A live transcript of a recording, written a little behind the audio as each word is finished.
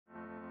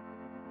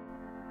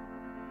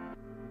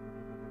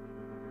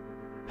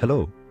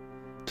Hello.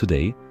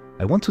 Today,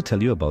 I want to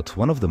tell you about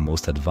one of the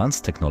most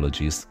advanced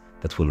technologies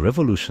that will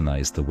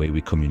revolutionize the way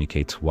we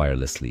communicate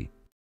wirelessly.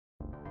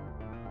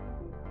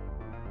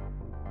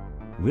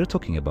 We're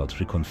talking about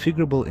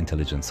Reconfigurable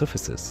Intelligent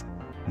Surfaces,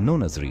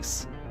 known as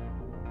RIS.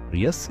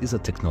 RIS is a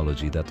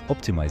technology that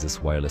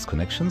optimizes wireless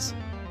connections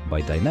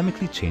by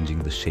dynamically changing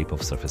the shape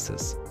of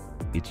surfaces.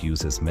 It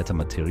uses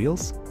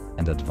metamaterials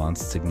and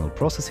advanced signal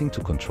processing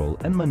to control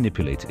and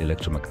manipulate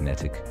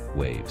electromagnetic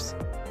waves.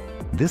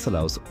 This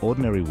allows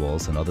ordinary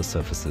walls and other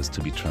surfaces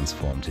to be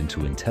transformed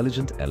into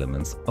intelligent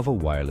elements of a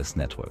wireless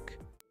network.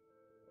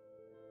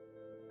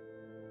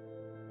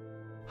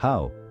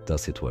 How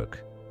does it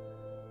work?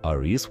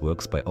 RIS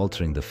works by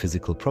altering the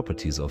physical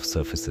properties of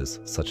surfaces,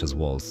 such as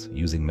walls,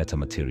 using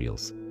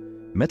metamaterials.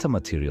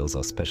 Metamaterials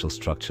are special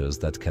structures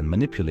that can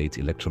manipulate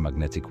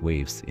electromagnetic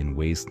waves in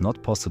ways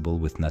not possible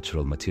with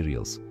natural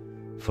materials.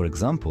 For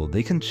example,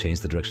 they can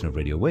change the direction of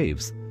radio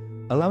waves,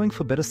 allowing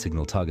for better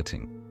signal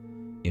targeting.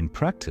 In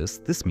practice,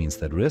 this means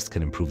that RIS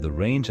can improve the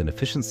range and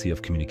efficiency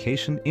of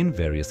communication in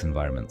various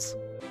environments.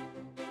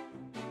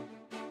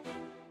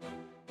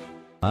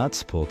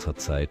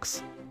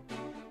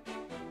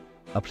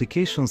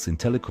 Applications in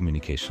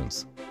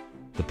telecommunications.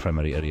 The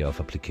primary area of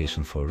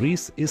application for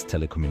RIS is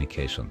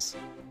telecommunications.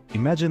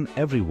 Imagine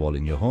every wall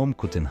in your home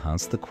could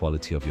enhance the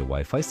quality of your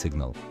Wi-Fi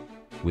signal.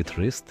 With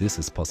RIS, this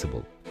is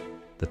possible.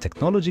 The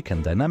technology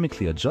can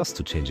dynamically adjust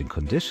to changing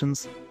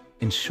conditions,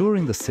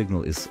 ensuring the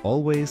signal is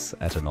always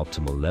at an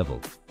optimal level.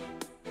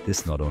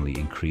 This not only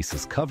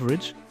increases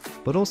coverage,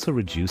 but also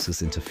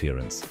reduces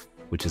interference,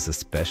 which is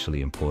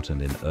especially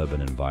important in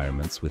urban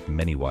environments with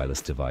many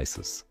wireless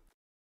devices.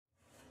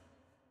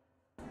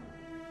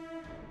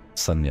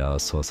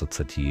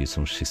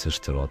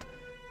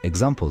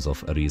 Examples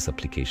of RIS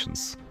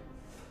applications.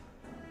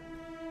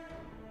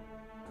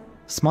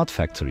 Smart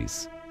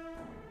factories.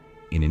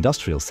 In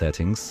industrial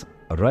settings,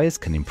 RIS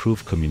can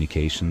improve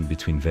communication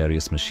between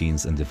various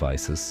machines and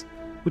devices,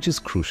 which is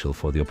crucial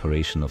for the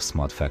operation of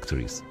smart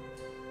factories.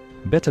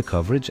 Better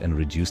coverage and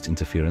reduced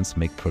interference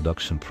make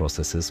production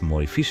processes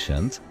more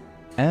efficient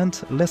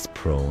and less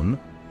prone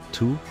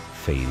to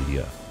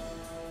failure.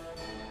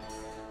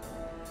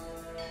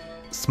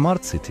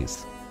 Smart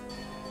cities.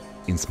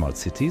 In smart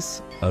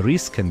cities,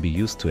 RIS can be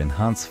used to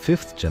enhance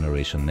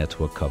fifth-generation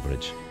network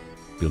coverage.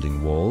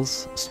 Building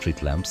walls,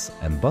 street lamps,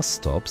 and bus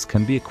stops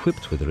can be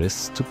equipped with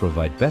RIS to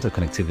provide better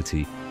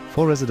connectivity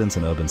for residents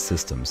and urban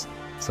systems,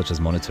 such as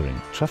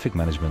monitoring, traffic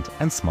management,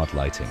 and smart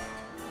lighting.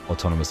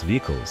 Autonomous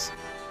vehicles.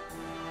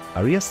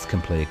 RIS can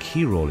play a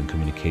key role in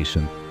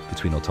communication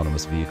between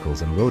autonomous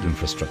vehicles and road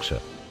infrastructure.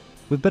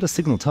 With better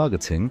signal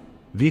targeting,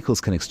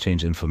 vehicles can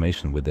exchange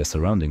information with their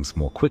surroundings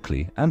more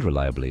quickly and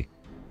reliably,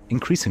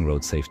 increasing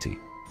road safety.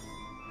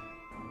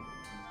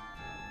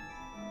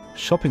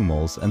 Shopping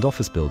malls and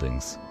office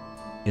buildings.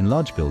 In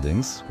large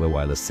buildings, where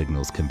wireless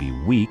signals can be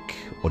weak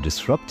or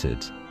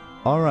disrupted,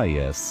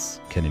 RIS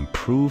can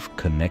improve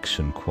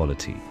connection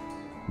quality.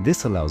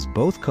 This allows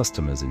both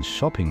customers in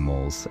shopping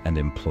malls and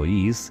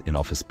employees in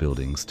office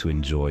buildings to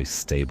enjoy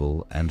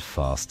stable and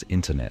fast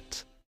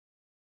internet.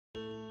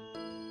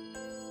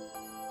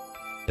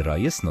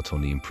 RIS not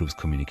only improves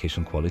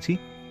communication quality,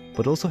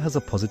 but also has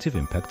a positive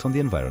impact on the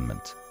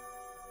environment.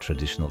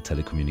 Traditional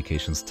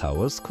telecommunications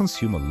towers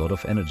consume a lot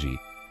of energy,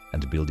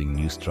 and building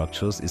new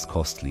structures is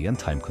costly and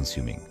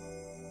time-consuming.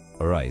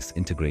 RIS,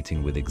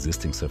 integrating with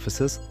existing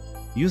surfaces,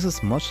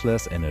 uses much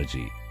less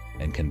energy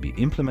and can be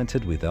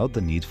implemented without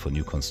the need for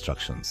new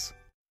constructions.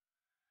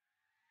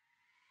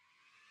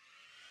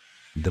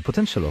 The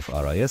potential of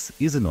RIS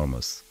is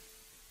enormous.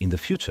 In the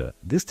future,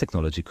 this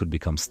technology could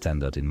become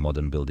standard in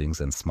modern buildings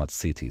and smart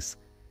cities.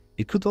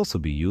 It could also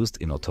be used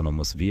in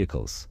autonomous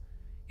vehicles,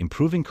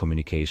 improving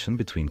communication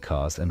between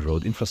cars and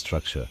road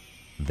infrastructure,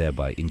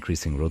 thereby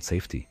increasing road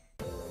safety.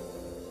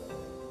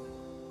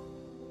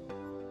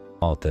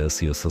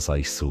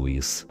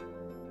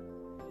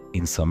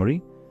 In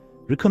summary,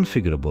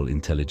 Reconfigurable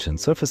Intelligent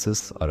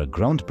Surfaces are a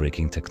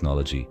groundbreaking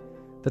technology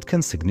that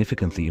can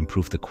significantly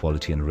improve the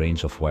quality and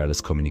range of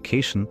wireless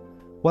communication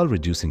while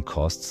reducing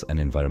costs and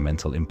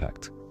environmental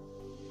impact.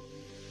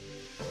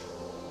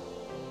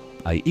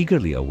 I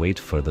eagerly await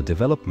further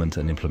development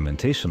and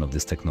implementation of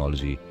this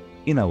technology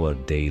in our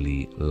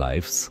daily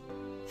lives.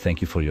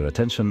 Thank you for your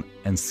attention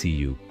and see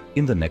you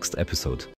in the next episode.